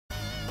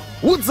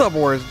What's up,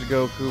 Warriors of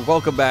Goku?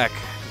 Welcome back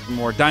to some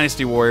more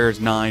Dynasty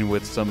Warriors 9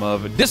 with some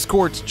of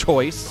Discord's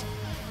choice.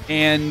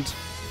 And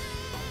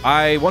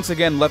I once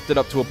again left it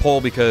up to a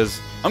poll because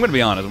I'm going to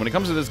be honest, when it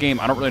comes to this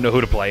game, I don't really know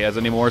who to play as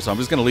anymore, so I'm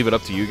just going to leave it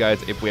up to you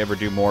guys if we ever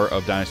do more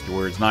of Dynasty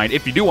Warriors 9.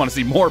 If you do want to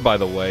see more, by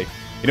the way,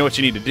 you know what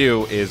you need to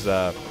do is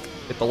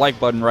hit the like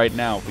button right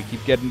now. If we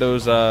keep getting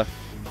those,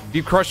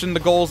 keep crushing the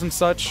goals and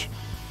such,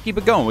 keep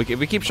it going. If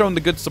we keep showing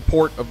the good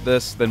support of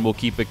this, then we'll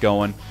keep it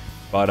going.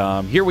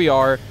 But here we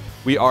are.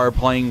 We are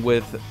playing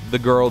with the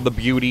girl, the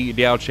beauty,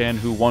 Diao,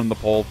 who won the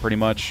poll pretty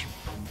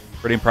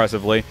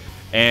impressively.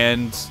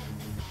 And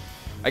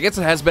I guess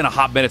it has been a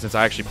hot minute since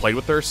I actually played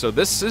with her, so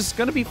this is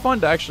going to be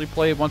fun to actually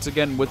play once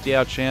again with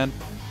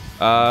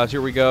Diao.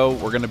 Here we go.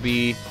 We're going to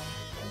be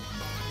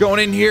going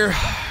in here.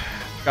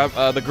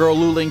 Got the girl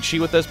Lu Ling Chi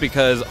with us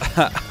because,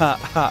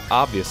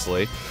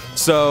 obviously.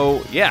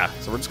 So, yeah.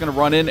 So we're just going to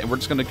run in, and we're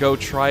just going to go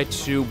try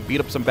to beat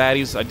up some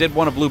baddies. I did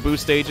one of Blue Boo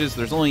stages.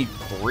 There's only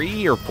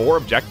 3 or 4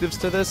 objectives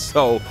to this,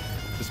 so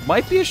this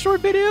might be a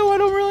short video. I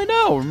don't really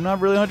know. I'm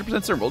not really 100%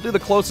 certain. We'll do the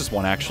closest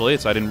one, actually.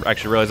 So I didn't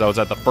actually realize I was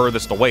at the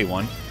furthest away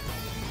one.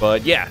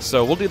 But, yeah.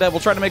 So we'll do that.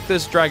 We'll try to make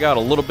this drag out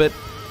a little bit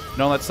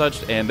and all that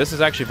such. And this is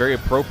actually very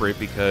appropriate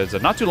because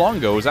not too long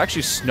ago, it was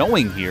actually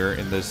snowing here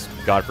in this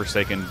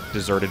godforsaken,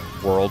 deserted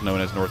world known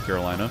as North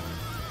Carolina.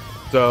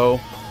 So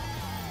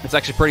it's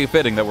actually pretty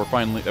fitting that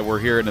we're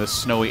here in this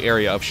snowy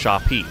area of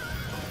Shapi.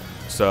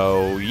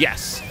 So,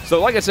 yes. So,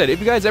 like I said, if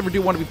you guys ever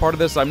do want to be part of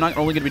this, I'm not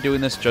only going to be doing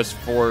this just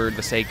for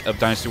the sake of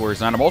Dynasty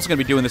Warriors 9, I'm also going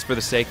to be doing this for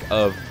the sake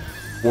of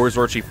Warriors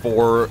Orochi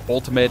 4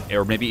 Ultimate,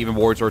 or maybe even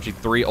Warriors Orochi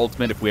 3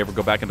 Ultimate if we ever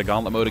go back into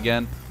Gauntlet mode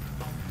again.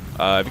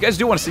 If you guys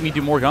do want to see me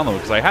do more Gauntlet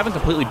mode, because I haven't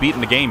completely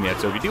beaten the game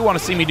yet, so if you do want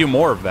to see me do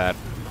more of that,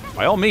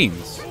 by all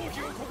means,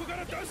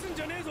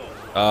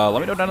 let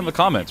me know down in the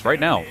comments right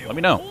now. Let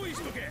me know.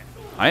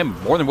 I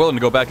am more than willing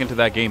to go back into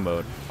that game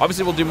mode.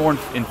 Obviously, we'll do more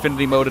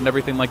Infinity mode and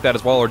everything like that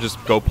as well, or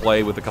just go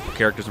play with a couple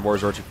characters in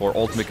Warriors Orochi 4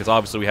 Ultimate, because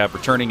obviously we have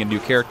returning and new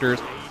characters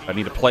I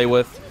need to play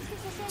with.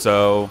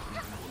 So,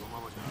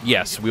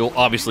 yes, we will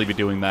obviously be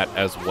doing that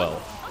as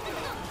well.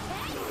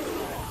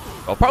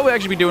 I'll probably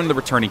actually be doing the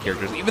returning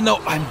characters, even though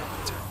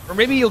or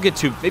maybe you'll get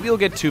two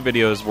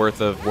videos worth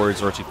of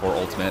Warriors Orochi 4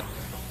 Ultimate.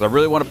 I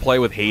really want to play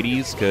with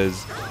Hades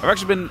because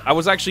I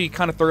was actually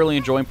kind of thoroughly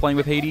enjoying playing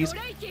with Hades,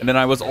 and then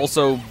I was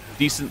also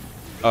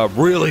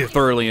really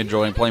thoroughly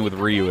enjoying playing with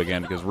Ryu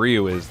again, because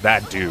Ryu is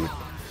that dude.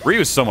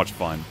 Ryu is so much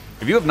fun.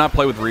 If you have not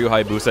played with Ryu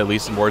Hayabusa, at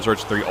least in Warriors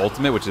Orochi 3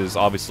 Ultimate, which is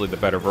obviously the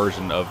better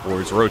version of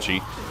Warriors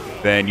Orochi,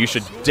 then you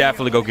should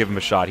definitely go give him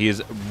a shot. He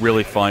is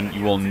really fun.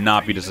 You will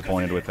not be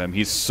disappointed with him.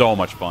 He's so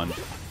much fun.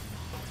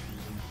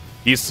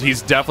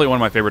 He's definitely one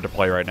of my favorite to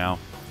play right now.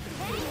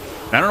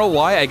 And I don't know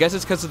why. I guess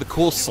it's because of the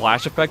cool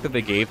slash effect that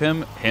they gave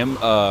him and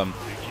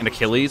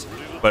Achilles.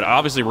 But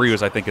obviously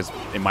Ryu's, I think, is,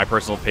 in my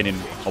personal opinion,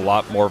 a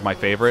lot more of my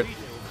favorite.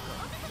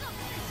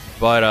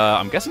 But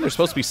I'm guessing there's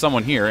supposed to be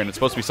someone here, and it's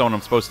supposed to be someone I'm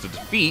supposed to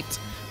defeat.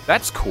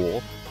 That's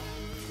cool.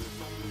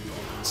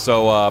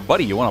 So,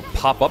 buddy, you want to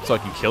pop up so I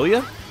can kill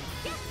you?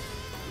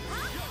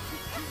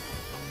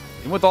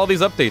 Even with all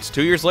these updates,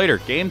 2 years later,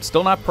 game's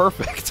still not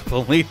perfect,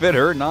 believe it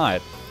or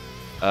not.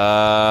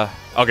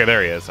 Okay,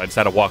 there he is. I just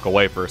had to walk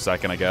away for a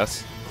second, I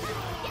guess.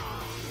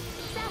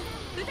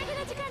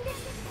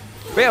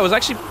 But yeah, it was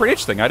actually pretty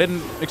interesting. I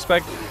didn't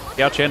expect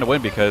Diao to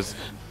win because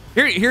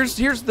here's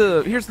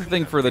the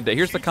thing for the day.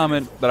 Here's the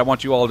comment that I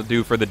want you all to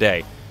do for the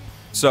day.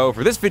 So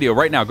for this video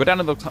right now, go down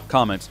to the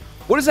comments.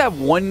 What is that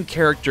one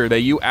character that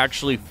you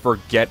actually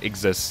forget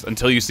exists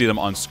until you see them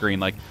on screen?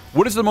 Like,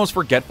 what is the most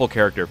forgetful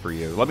character for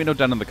you? Let me know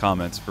down in the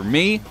comments. For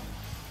me,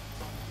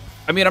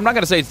 I mean, I'm not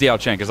gonna say it's Diao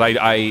because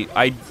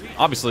I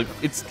obviously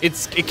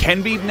it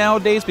can be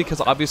nowadays because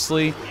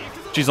obviously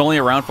she's only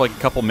around for like a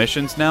couple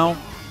missions now.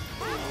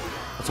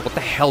 So what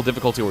the hell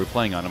difficulty are we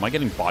playing on? Am I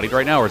getting bodied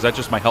right now, or is that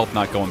just my health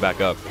not going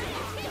back up?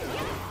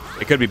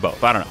 It could be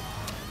both. I don't know.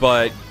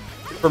 But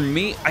for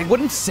me, I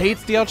wouldn't say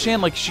it's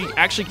Diao. Like, she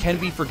actually can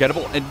be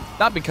forgettable, and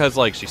not because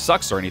like she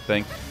sucks or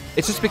anything.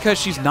 It's just because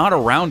she's not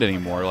around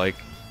anymore. Like,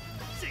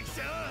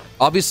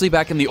 obviously,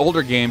 back in the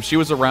older games, she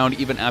was around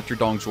even after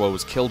Dong Zhuo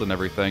was killed and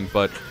everything.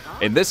 But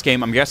in this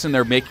game, I'm guessing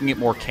they're making it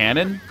more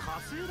canon.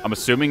 I'm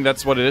assuming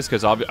that's what it is,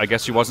 because I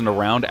guess she wasn't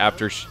around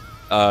after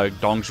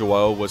Dong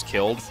Zhuo was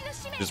killed.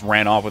 Just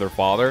ran off with her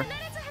father.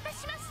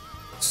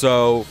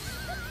 So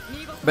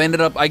they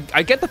ended up... I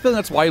get the feeling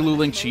that's why Lu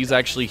Ling Chi's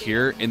actually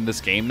here in this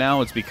game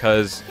now. It's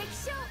because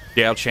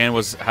Diao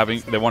was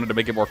having... They wanted to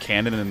make it more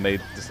canon, and they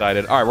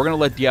decided, all right, we're going to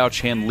let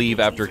Diao leave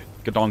after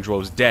Dong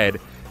Zhuo is dead,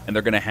 and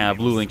they're going to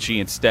have Lu Ling Chi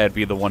instead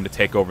be the one to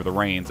take over the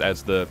reins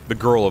as the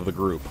girl of the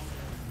group.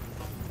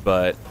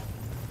 But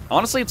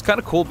honestly, it's kind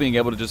of cool being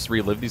able to just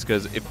relive these,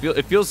 because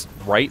it feels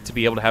right to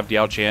be able to have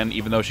Diao,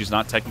 even though she's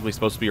not technically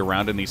supposed to be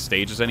around in these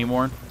stages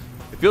anymore.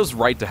 It feels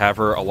right to have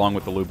her along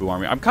with the Lu Bu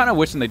army. I'm kind of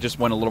wishing they just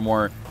went a little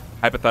more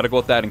hypothetical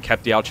with that and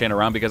kept Diao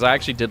around, because I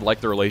actually did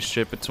like the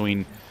relationship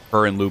between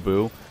her and Lu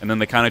Bu, and then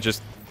they kind of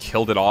just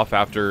killed it off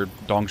after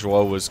Dong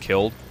Zhuo was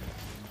killed.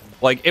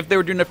 Like, if they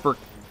were doing it for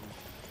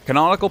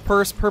canonical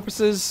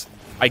purposes,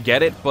 I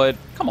get it, but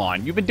come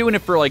on. You've been doing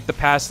it for, like, the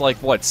past, like,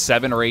 what,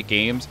 7 or 8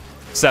 games?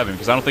 7,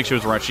 because I don't think she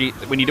was around.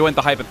 When you went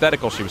the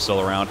hypothetical, she was still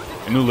around,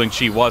 and Lu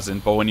Lingqi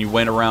wasn't. But when you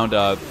went around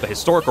the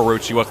historical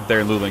route, she wasn't there,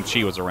 and Lu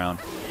Lingqi was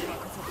around.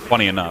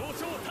 Funny enough.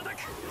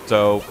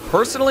 So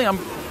personally, I'm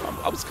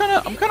kind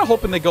of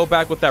hoping they go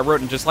back with that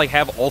route and just like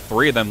have all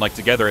 3 of them like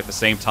together at the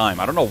same time.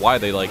 I don't know why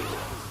they like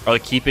are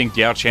like keeping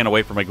Diao Chan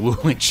away from like Lu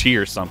Lingqi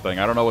or something.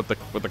 I don't know what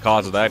the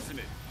cause of that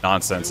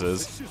nonsense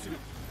is.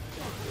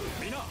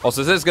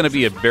 Also, this is going to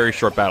be a very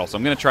short battle, so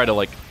I'm going to try to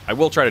like I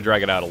will try to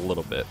drag it out a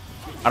little bit.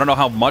 I don't know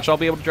how much I'll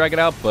be able to drag it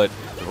out, but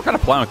we're kind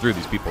of plowing through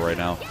these people right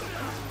now.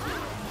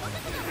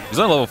 He's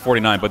only level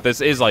 49, but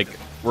this is like,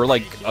 we're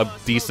like a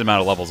decent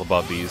amount of levels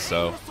above these,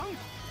 so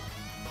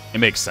it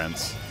makes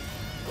sense.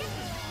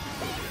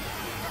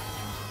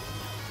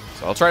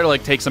 So I'll try to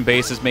like take some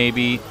bases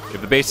maybe.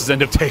 If the bases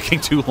end up taking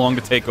too long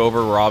to take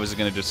over, we're obviously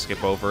going to just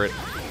skip over it.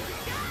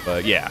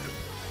 But yeah.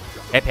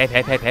 Hep, hep,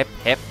 hep, hep, hep,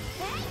 hep.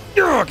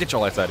 Get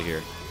your lights out of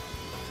here.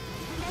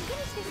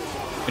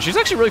 And she's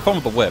actually really fun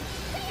with the whip.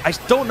 I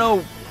don't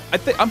know.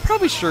 I'm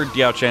probably sure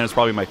Diao Chan is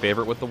probably my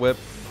favorite with the whip.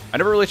 I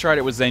never really tried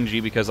it with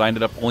Zenji because I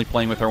ended up only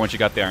playing with her when she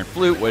got the Iron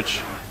Flute,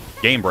 which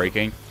game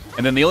breaking.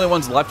 And then the only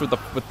ones left with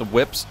the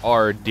whips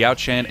are Diao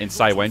Chan and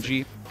Sai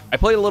Wenji. I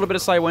played a little bit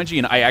of Sai Wenji,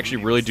 and I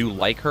actually really do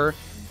like her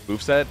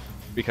moveset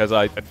because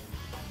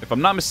if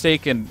I'm not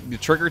mistaken, the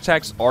trigger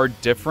attacks are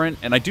different,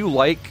 and I do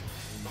like.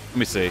 Let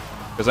me see,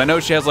 because I know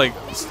she has like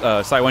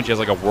Sai Wenji has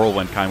like a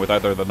whirlwind kind with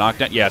either the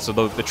knockdown. Yeah, so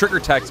the trigger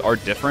attacks are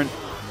different.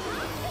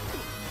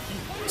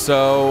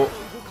 So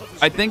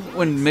I think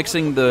when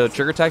mixing the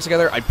trigger attacks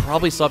together, I'd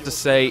probably still have to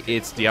say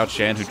it's Diao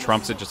Chan who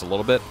trumps it just a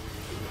little bit.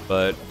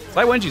 But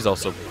Sai Wenji's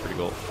also pretty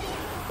cool.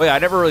 But yeah, I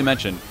never really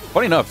mentioned.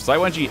 Funny enough, Sai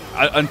Wenji,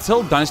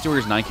 until Dynasty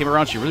Warriors 9 came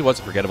around, she really was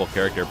a forgettable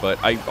character.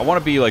 But I want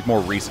to be like more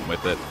recent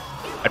with it.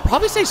 I'd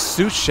probably say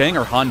Su Sheng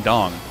or Han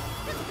Dong.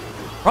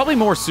 Probably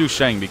more Su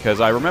Sheng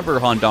because I remember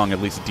Han Dong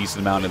at least a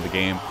decent amount in the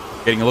game.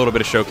 Getting a little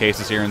bit of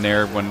showcases here and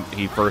there when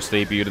he first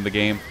debuted in the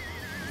game.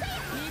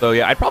 So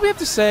yeah, I'd probably have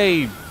to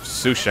say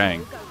Su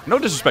Sheng. No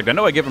disrespect. I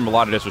know I give him a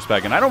lot of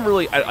disrespect, and I don't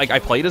really. I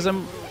played as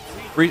him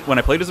when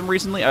I played as him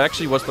recently. I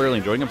actually was thoroughly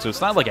enjoying him, so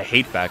it's not like a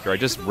hate factor. I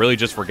just really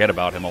forget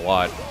about him a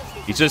lot.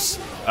 He's just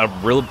a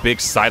real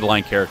big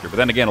sideline character. But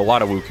then again, a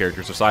lot of Wu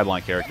characters are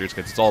sideline characters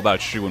because it's all about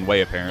Shu and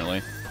Wei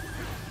apparently.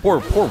 Poor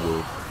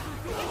Wu.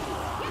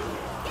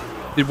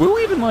 Did Wu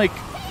even like?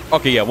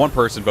 Okay, yeah, one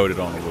person voted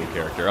on a Wu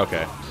character.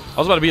 Okay, I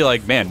was about to be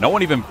like, man, no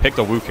one even picked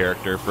a Wu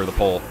character for the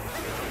poll.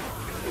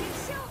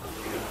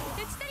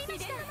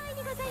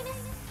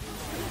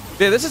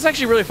 Yeah, this is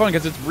actually really fun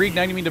because it's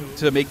reigniting me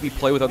to make me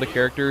play with other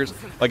characters.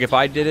 Like if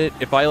I did it,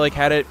 if I like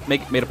had it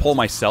made a poll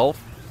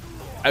myself,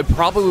 I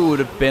probably would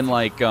have been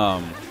like I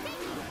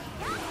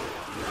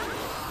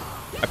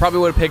probably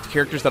would have picked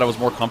characters that I was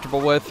more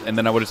comfortable with, and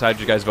then I would have had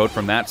you guys vote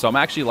from that. So I'm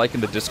actually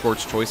liking the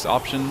Discord's choice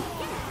option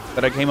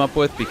that I came up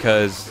with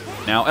because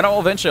now, and I'll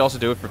eventually also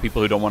do it for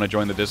people who don't want to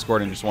join the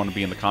Discord and just want to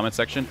be in the comment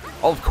section.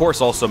 I'll of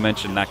course also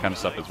mention that kind of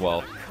stuff as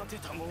well.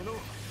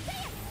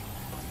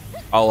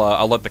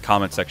 I'll let the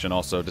comment section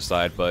also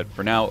decide, but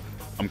for now,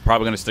 I'm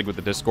probably going to stick with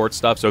the Discord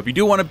stuff. So if you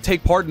do want to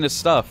take part in this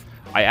stuff,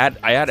 I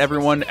add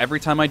everyone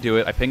every time I do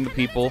it. I ping the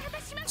people.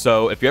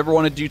 So if you ever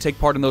want to take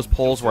part in those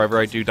polls, wherever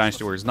I do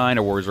Dynasty Warriors 9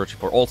 or Warriors Virtue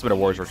 4 Ultimate or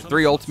Warriors Virtue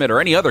 3 Ultimate or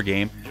any other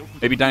game,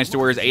 maybe Dynasty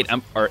Warriors 8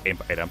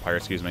 Empire,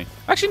 excuse me.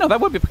 Actually, no, that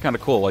would be kind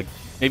of cool. Like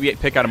maybe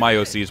pick out of my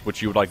OCs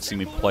which you would like to see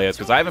me play as,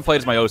 because I haven't played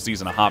as my OCs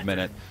in a hot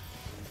minute.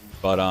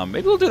 But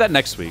maybe we'll do that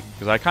next week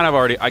because I kind of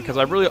already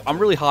I'm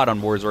really hot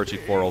on Warriors Virtue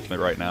 4 Ultimate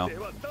right now.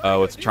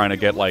 With trying to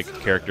get like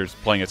characters,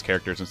 playing as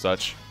characters and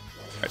such.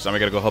 All right, so I'm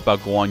gonna go help out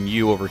Guan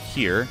Yu over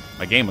here.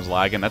 My game was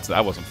lagging.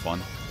 That wasn't fun.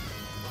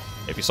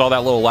 If you saw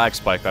that little lag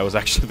spike, that was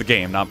actually the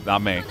game,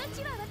 not me.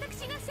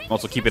 I'm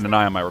also keeping an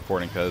eye on my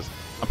recording because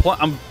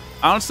I'm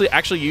honestly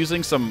actually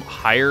using some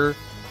higher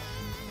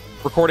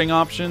recording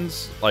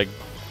options, like,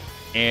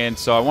 and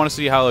so I want to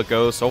see how it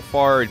goes. So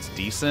far, it's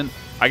decent.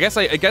 I guess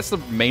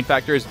the main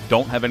factor is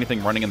don't have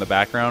anything running in the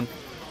background,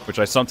 which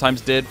I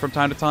sometimes did from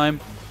time to time,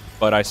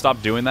 but I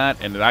stopped doing that,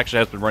 and it actually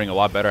has been running a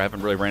lot better. I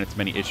haven't really ran into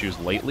many issues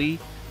lately,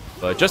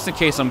 but just in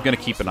case, I'm gonna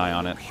keep an eye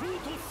on it.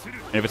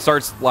 And if it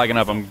starts lagging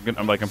up, I'm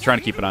trying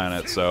to keep an eye on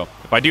it. So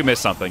if I do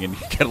miss something and you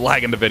get a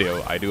lag in the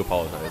video, I do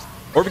apologize.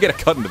 Or if you get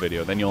a cut in the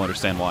video, then you'll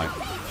understand why.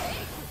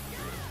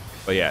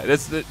 But yeah,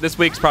 this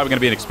week's probably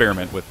gonna be an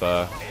experiment with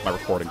my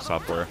recording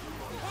software.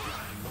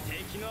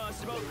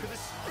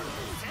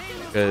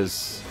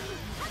 Because,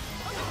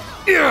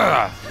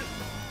 yeah,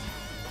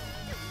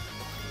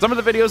 some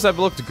of the videos have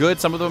looked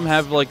good. Some of them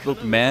have like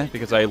looked meh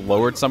because I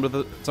lowered some of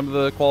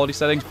the quality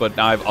settings, but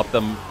now I've upped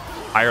them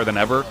higher than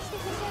ever,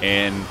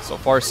 and so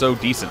far so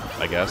decent,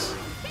 I guess.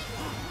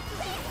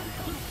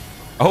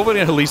 I hope it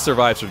at least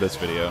survives for this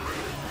video.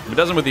 If it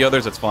doesn't with the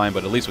others, that's fine,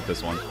 but at least with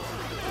this one.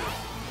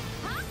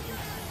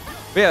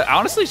 But yeah,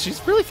 honestly,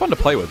 she's really fun to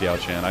play with, Diao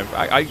Chan.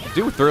 I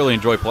do thoroughly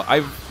enjoy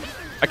playing.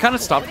 I kind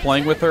of stopped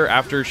playing with her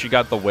after she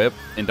got the whip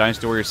in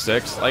Dynasty Warriors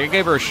 6. Like, I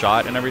gave her a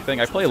shot and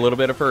everything. I play a little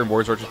bit of her in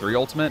Warriors Virtue 3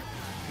 Ultimate.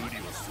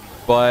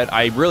 but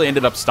I really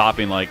ended up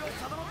stopping, like,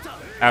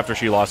 after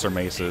she lost her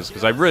maces,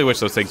 because I really wish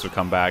those things would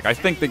come back. I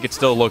think they could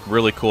still look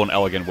really cool and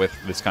elegant with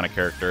this kind of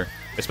character,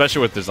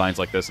 especially with designs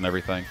like this and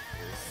everything.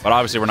 But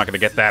obviously, we're not going to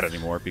get that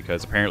anymore,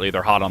 because apparently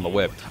they're hot on the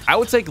whip. I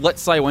would say let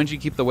Sai Wenji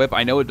keep the whip.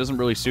 I know it doesn't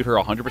really suit her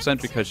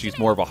 100% because she's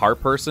more of a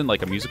heart person,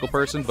 like a musical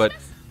person, but...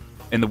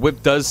 And the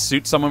whip does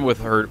suit someone with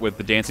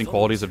the dancing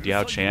qualities of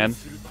Diao Chan.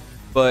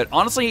 But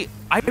honestly,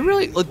 I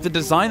really... Like, the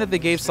design that they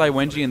gave Sai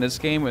Wenji in this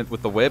game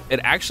with the whip, it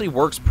actually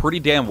works pretty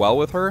damn well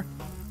with her.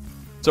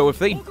 So if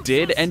they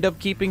did end up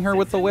keeping her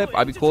with the whip,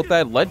 I'd be cool with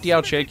that. Let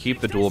Diao Chan keep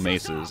the dual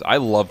maces. I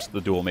loved the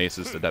dual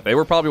maces to death. They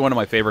were probably one of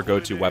my favorite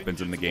go-to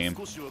weapons in the game.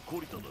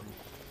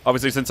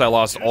 Obviously, since I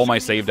lost all my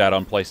save data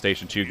on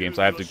PlayStation 2 games,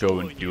 I have to go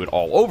and do it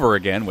all over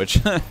again,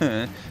 which...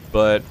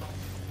 but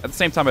at the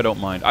same time, I don't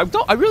mind.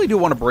 I really do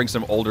want to bring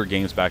some older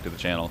games back to the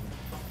channel.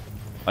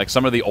 Like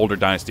some of the older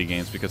Dynasty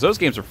games, because those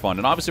games are fun.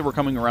 And obviously, we're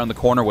coming around the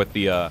corner with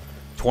the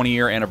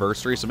 20-year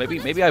anniversary, so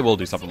maybe I will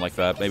do something like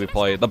that. Maybe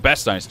play the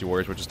best Dynasty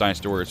Warriors, which is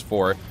Dynasty Warriors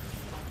 4.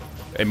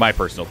 In my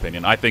personal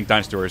opinion, I think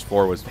Dynasty Warriors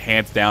 4 was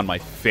hands down my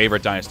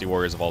favorite Dynasty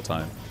Warriors of all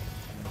time.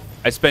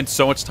 I spent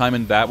so much time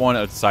in that one,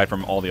 aside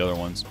from all the other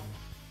ones.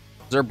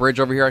 Is there a bridge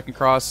over here I can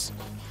cross?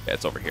 Yeah,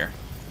 it's over here.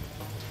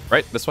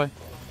 Right? This way?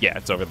 Yeah,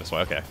 it's over this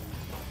way. Okay.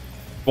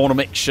 Want to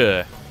make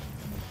sure.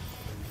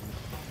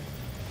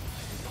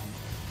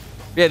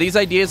 Yeah, these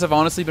ideas have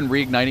honestly been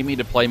reigniting me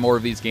to play more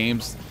of these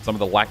games. Some of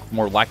the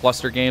more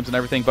lackluster games and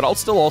everything. But I'll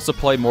still also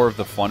play more of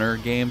the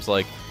funner games,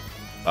 like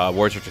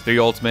Warriors Richard 3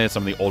 Ultimate,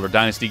 some of the older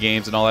Dynasty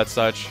games and all that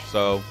such.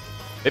 So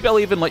maybe I'll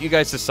even let you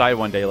guys decide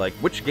one day, like,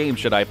 which game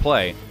should I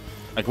play?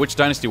 Like, which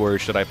Dynasty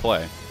Warriors should I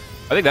play?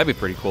 I think that'd be a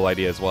pretty cool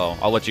idea as well.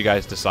 I'll let you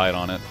guys decide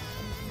on it.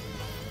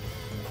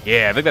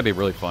 Yeah, I think that'd be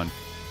really fun.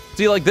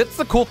 See, like, that's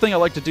the cool thing I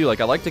like to do. Like,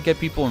 I like to get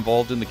people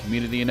involved in the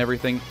community and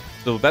everything.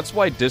 So that's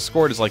why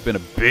Discord has, like, been a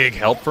big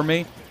help for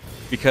me.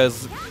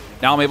 Because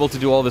now I'm able to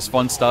do all this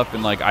fun stuff,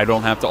 and, like, I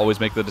don't have to always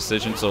make the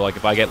decision. So, like,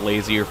 if I get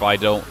lazy or if I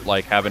don't,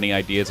 like, have any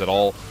ideas at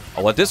all,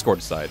 I'll let Discord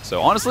decide.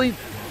 So, honestly,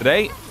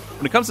 today,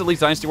 when it comes to at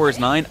least Dynasty Warriors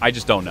 9, I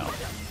just don't know.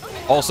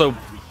 Also,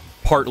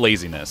 part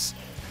laziness.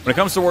 When it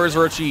comes to Warriors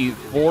Orochi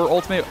 4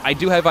 Ultimate, I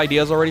do have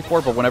ideas already for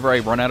it, but whenever I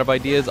run out of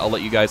ideas, I'll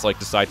let you guys, like,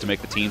 decide to make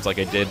the teams like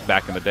I did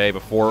back in the day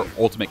before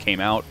Ultimate came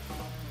out.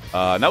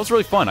 And that was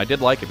really fun. I did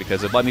like it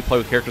because it let me play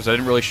with characters I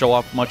didn't really show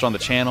off much on the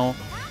channel.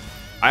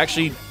 I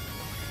actually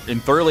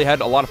thoroughly had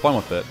a lot of fun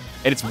with it.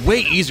 And it's way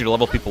easier to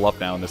level people up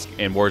now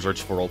in Warriors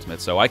Orochi 4 Ultimate,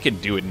 so I can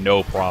do it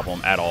no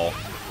problem at all.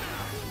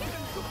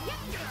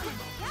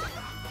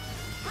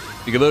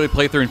 You can literally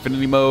play through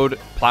Infinity Mode,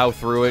 plow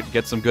through it,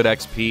 get some good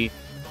XP.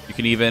 You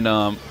can even,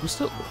 who's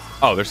still...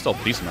 Oh, there's still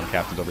a decent amount of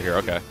captains over here.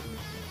 Okay.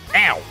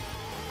 Ow!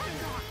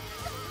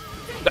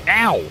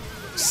 Ow!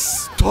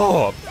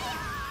 Stop!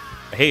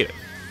 I hate it.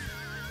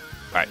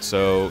 Alright,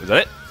 so, is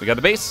that it? We got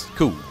the base?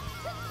 Cool.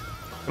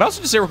 But also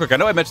just say real quick, I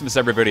know I mentioned this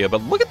every video,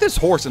 but look at this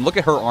horse and look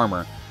at her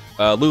armor.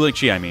 Lu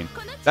Lingqi, I mean.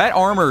 That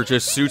armor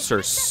just suits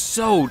her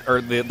so...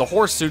 Or the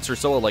horse suits her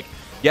so, like...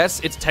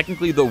 Yes, it's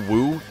technically the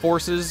Wu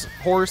Force's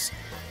horse,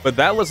 but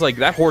that was like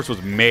that horse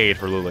was made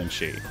for Lu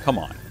Lingqi. Come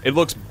on, it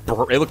looked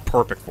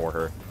perfect for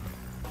her.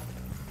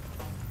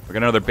 We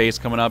got another base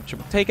coming up. Should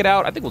we take it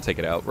out? I think we'll take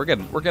it out. We're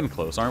getting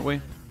close, aren't we?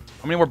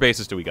 How many more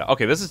bases do we got?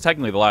 Okay, this is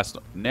technically the last.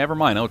 Never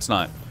mind. No, it's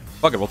not.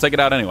 Fuck it. We'll take it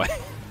out anyway.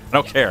 I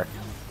don't care.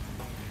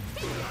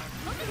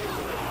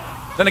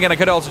 Then again, I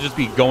could also just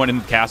be going in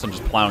the castle and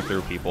just plowing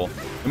through people.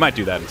 We might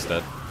do that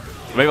instead.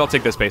 Maybe I'll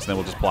take this base and then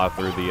we'll just plow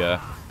through the.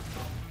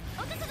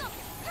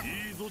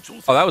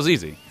 Oh, that was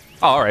easy.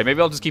 Oh, all right. Maybe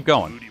I'll just keep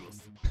going.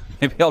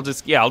 Maybe I'll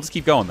just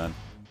keep going then.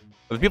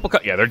 But the people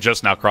yeah, they're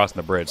just now crossing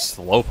the bridge.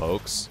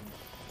 Slowpokes.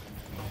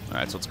 All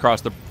right, so let's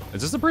cross the...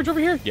 Is this the bridge over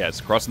here? Yeah, it's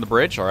crossing the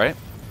bridge. All right.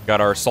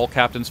 Got our assault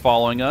captains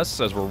following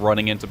us as we're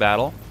running into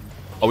battle.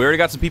 Oh, we already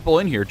got some people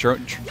in here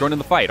joining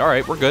the fight. All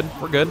right, we're good.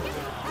 We're good.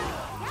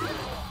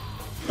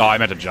 Oh, I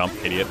meant to jump,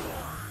 idiot.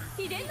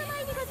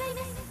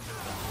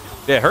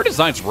 Yeah, her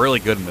design's really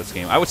good in this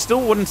game. I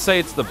wouldn't say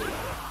it's the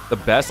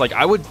best. Like,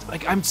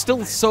 I'm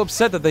still so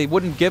upset that they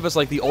wouldn't give us,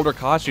 like, the older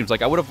costumes.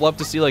 Like, I would have loved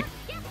to see, like,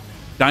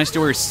 Dynasty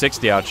Warriors 6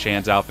 Diao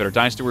Chan's outfit or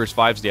Dynasty Warriors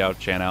 5's Diao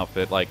Chan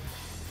outfit. Like,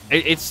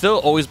 it's still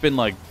always been,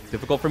 like,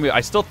 difficult for me.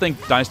 I still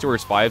think Dynasty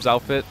Warriors 5's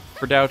outfit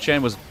for Diao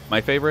Chan was my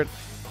favorite.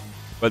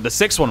 But the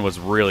 6th one was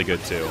really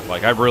good, too.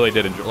 Like, I really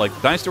did enjoy...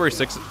 Like, Dynasty Warriors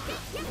 6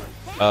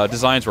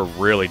 designs were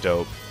really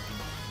dope.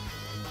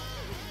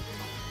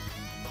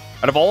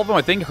 Out of all of them,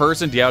 I think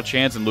hers and Diao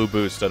Chan's and Lu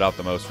Bu's stood out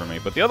the most for me.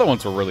 But the other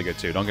ones were really good,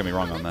 too. Don't get me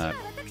wrong on that.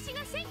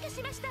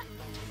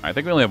 I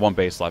think we only have one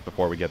base left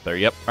before we get there.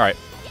 Yep. All right.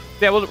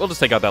 Yeah, we'll just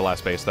take out that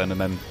last base then and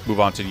then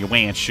move on to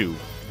Yuan Shu.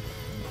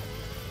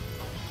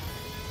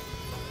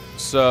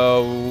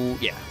 So,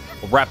 yeah.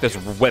 We'll wrap this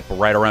whip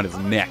right around his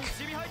neck.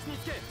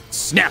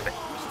 Snap it.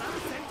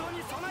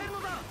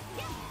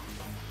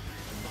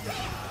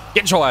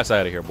 Get your ass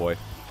out of here, boy.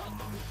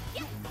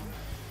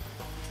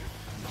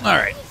 All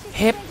right.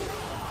 Hip.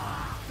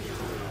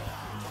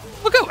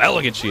 Look how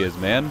elegant she is,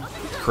 man.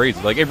 It's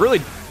crazy. Like, it really...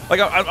 Like,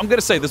 I'm going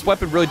to say, this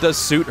weapon really does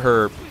suit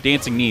her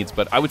dancing needs,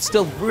 but I would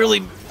still really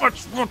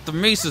much want the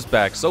maces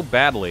back so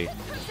badly.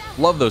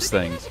 Love those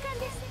things.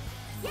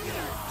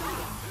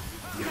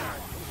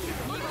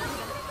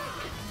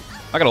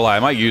 Not gonna lie, I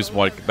might use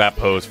like that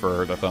pose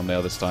for the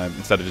thumbnail this time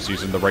instead of just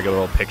using the regular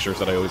old pictures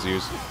that I always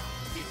use.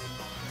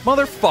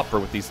 Motherfucker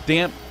with these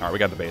damn... Alright, we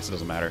got the base. It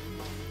doesn't matter.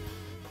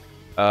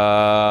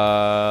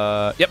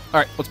 Yep.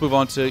 Alright, let's move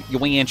on to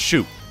Yuan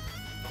Shu.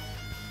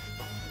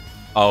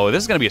 Oh,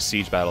 this is gonna be a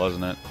siege battle,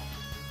 isn't it?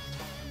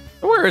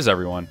 Where is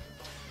everyone?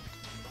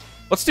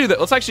 Let's do that.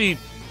 Let's actually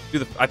do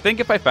the... I think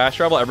if I fast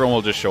travel, everyone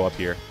will just show up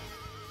here.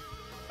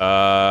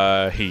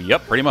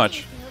 Yep, pretty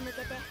much.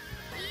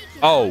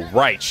 Oh,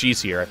 right, she's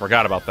here. I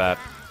forgot about that.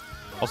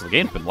 Also, the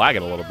game's been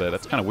lagging a little bit.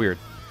 That's kind of weird.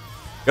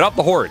 Get off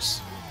the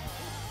horse.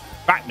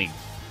 Fight me.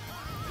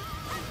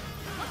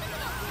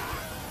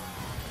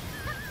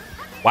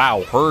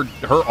 Wow,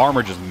 her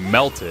armor just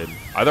melted.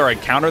 Either I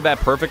countered that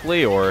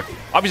perfectly, or...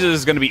 Obviously, this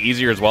is going to be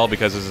easier as well,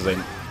 because this is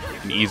an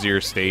easier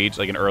stage,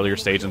 like an earlier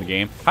stage in the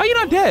game. How are you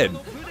not dead?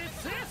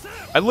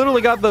 I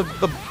literally got the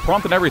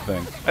prompt and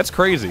everything. That's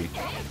crazy.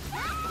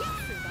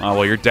 Oh,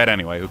 well, you're dead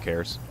anyway. Who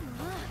cares?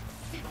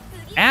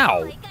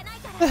 Ow! What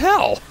the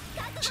hell?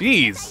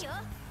 Jeez.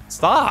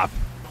 Stop.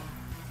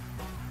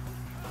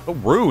 So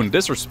rude and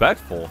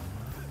disrespectful.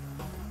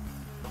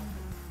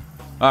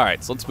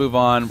 Alright, so let's move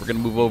on. We're going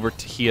to move over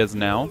to Hia's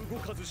now.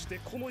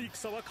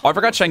 Oh, I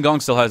forgot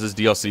Shangong still has his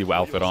DLC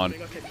outfit on.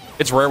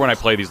 It's rare when I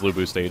play these Lu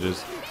Bu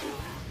stages.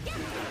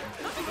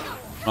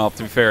 Well,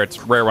 to be fair, it's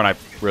rare when I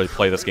really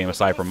play this game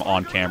aside from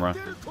on camera.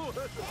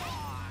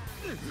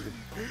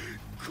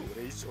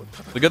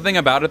 The good thing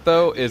about it,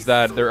 though, is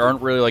that there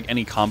aren't really like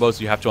any combos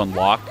you have to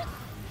unlock.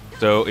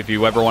 So if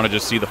you ever want to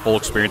just see the full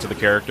experience of the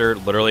character,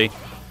 literally,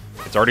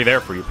 it's already there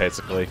for you,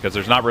 basically. Because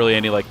there's not really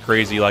any like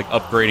crazy like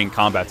upgrading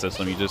combat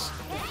system. You just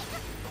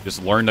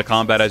learn the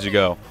combat as you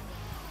go.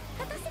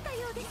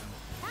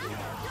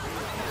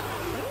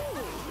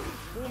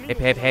 Hip,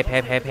 hip, hip,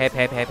 hip, hip, hip,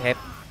 hip, hip, hip.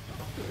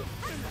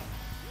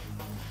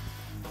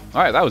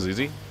 Alright, that was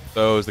easy.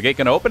 So is the gate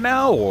gonna open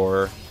now,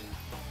 or...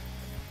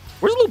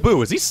 Where's Lu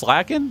Bu? Is he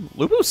slacking?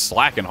 Lu Bu's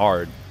slacking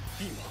hard.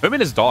 Him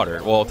and his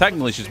daughter. Well,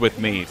 technically she's with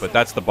me, but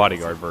that's the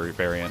bodyguard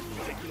variant.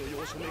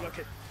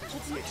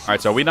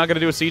 Alright, so are we not gonna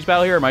do a siege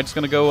battle here? Or am I just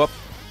gonna go up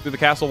through the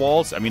castle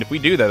walls? I mean, if we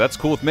do that, that's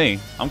cool with me.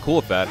 I'm cool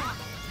with that.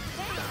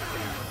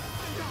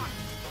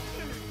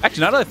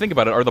 Actually, now that I think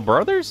about it, are the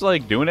brothers,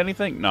 like, doing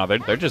anything? No,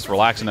 they're just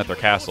relaxing at their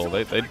castle.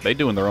 They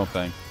doing their own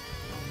thing.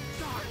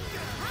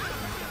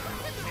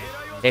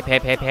 Hip,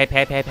 hip, hip, hip,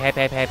 hip, hip, hip,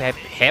 hip, hip, hip,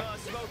 hip,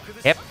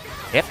 hip,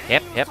 hip,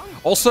 hip, hip.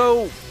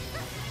 Also,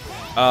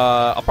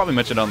 I'll probably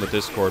mention it on the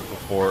Discord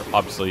before,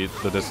 obviously,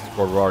 the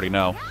Discord we already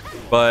know.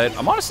 But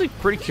I'm honestly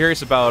pretty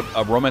curious about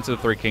Romance of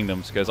the Three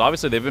Kingdoms, because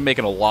obviously they've been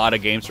making a lot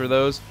of games for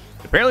those.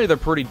 Apparently they're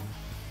pretty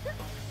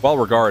well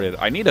regarded.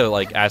 I need to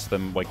like ask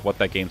them like what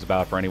that game's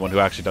about for anyone who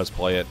actually does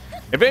play it.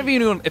 If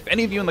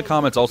any of you in the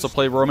comments also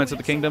play Romance of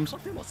the Kingdoms,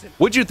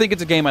 would you think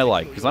it's a game I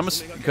like?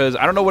 Because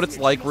I don't know what it's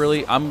like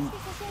really.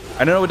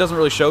 I know it doesn't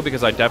really show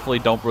because I definitely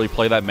don't really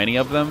play that many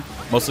of them.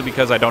 Mostly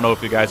because I don't know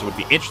if you guys would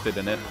be interested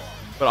in it.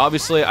 But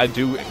obviously I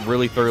do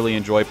really thoroughly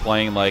enjoy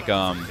playing like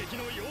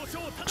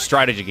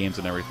strategy games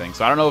and everything.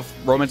 So I don't know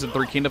if Romance of the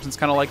Three Kingdoms is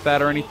kind of like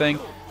that or anything.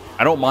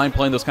 I don't mind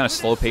playing those kind of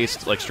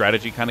slow-paced like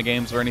strategy kind of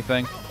games or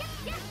anything.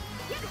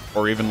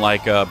 Or even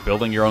like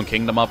building your own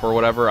kingdom up or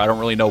whatever. I don't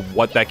really know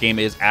what that game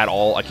is at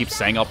all. I keep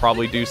saying I'll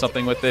probably do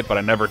something with it, but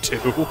I never do.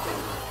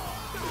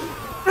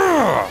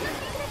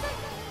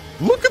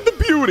 Look at the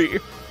beauty!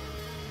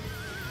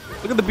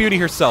 Look at the beauty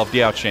herself,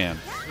 Diao Chan.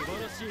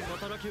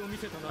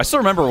 I still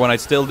remember when I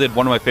still did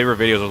one of my favorite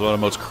videos, was one of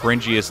the most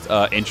cringiest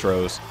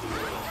intros,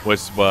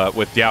 was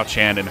with Diao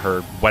Chan in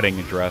her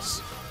wedding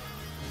dress.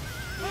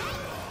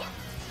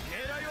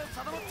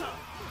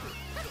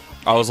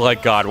 I was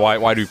like, God,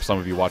 why do some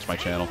of you watch my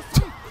channel?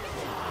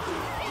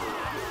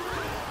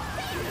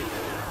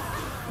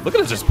 Look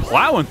at us just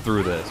plowing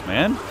through this,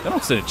 man. They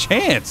don't stand a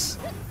chance.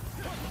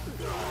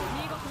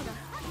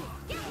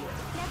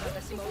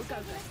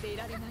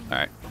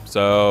 Alright,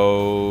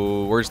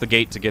 so where's the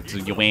gate to get to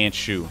Yuan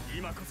Shu?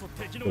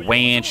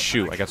 Yuan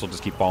Shu. I guess we'll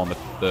just keep following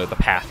the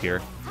path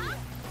here.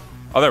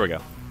 Oh, there we go.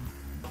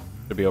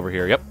 Should be over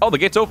here. Yep. Oh, the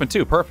gate's open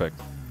too.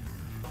 Perfect.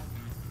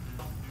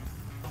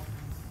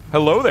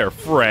 Hello there,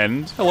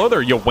 friend. Hello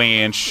there,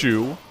 Yuan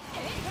Shu.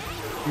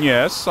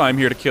 Yes, I'm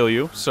here to kill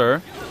you,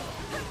 sir.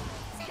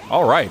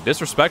 All right,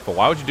 disrespectful.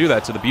 Why would you do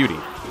that to the beauty?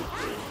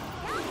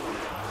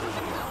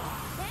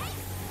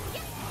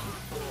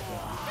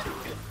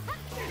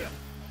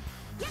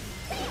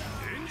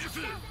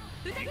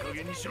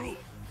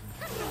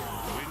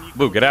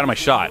 Boo, get out of my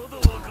shot.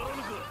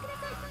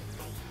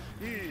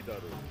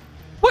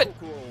 What?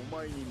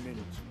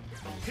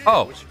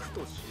 Oh.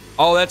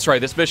 Oh, that's right.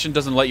 This mission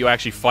doesn't let you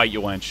actually fight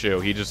Yuan Shu.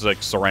 He just,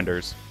 like,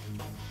 surrenders.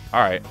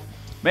 Alright.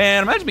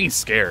 Man, imagine being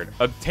scared.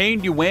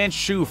 Obtained Yuan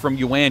Shu from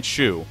Yuan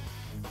Shu.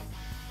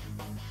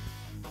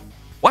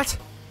 What?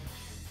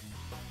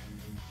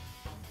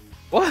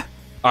 What?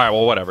 Alright,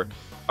 well, whatever.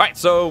 right,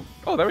 so,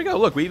 oh, there we go.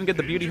 Look, we even get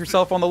the beauty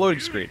herself on the loading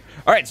screen.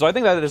 All right, so I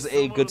think that is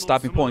a good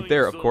stopping point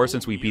there, of course,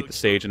 since we beat the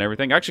stage and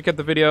everything. I actually kept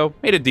the video,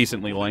 made it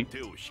decently length.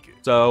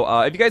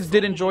 So, if you guys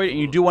did enjoy it and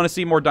you do want to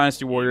see more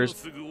Dynasty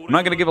Warriors, I'm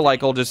not going to give a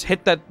like. I'll just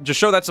hit that, just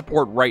show that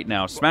support right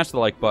now. Smash the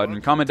like button,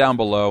 comment down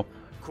below.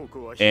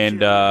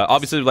 And,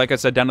 obviously, like I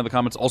said down in the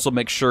comments, also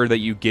make sure that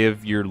you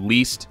give your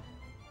least,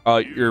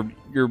 what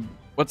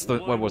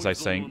was I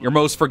saying? Your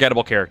most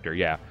forgettable character,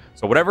 yeah.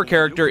 So whatever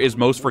character is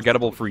most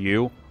forgettable for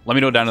you, let me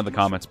know down in the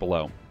comments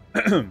below.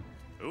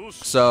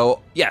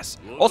 So, yes.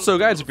 Also,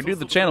 guys, if you're new to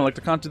the channel, like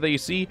the content that you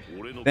see,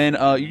 then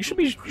you should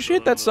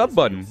hit that sub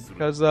button,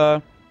 because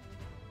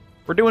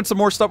we're doing some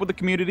more stuff with the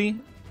community,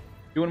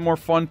 doing more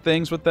fun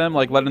things with them,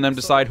 like letting them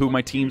decide who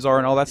my teams are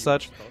and all that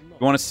such. If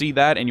you want to see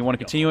that and you want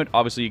to continue it,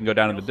 obviously you can go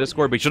down in the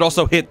Discord, but you should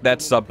also hit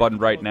that sub button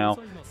right now.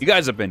 You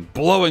guys have been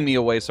blowing me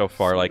away so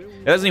far. Like,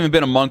 it hasn't even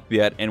been a month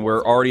yet, and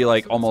we're already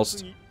like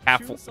almost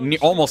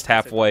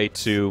halfway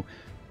to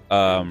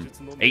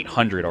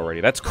 800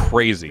 already. That's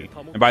crazy.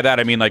 And by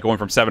that I mean like going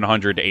from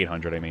 700 to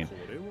 800. I mean,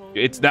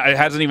 it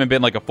hasn't even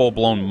been like a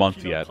full-blown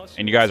month yet,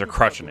 and you guys are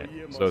crushing it.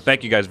 So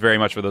thank you guys very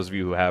much for those of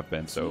you who have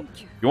been. So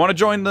if you want to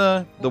join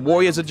the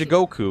Warriors of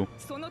Jigoku,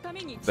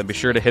 then be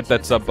sure to hit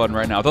that sub button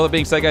right now. With all that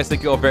being said, guys,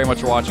 thank you all very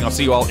much for watching. I'll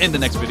see you all in the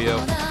next video.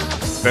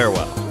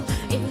 Farewell.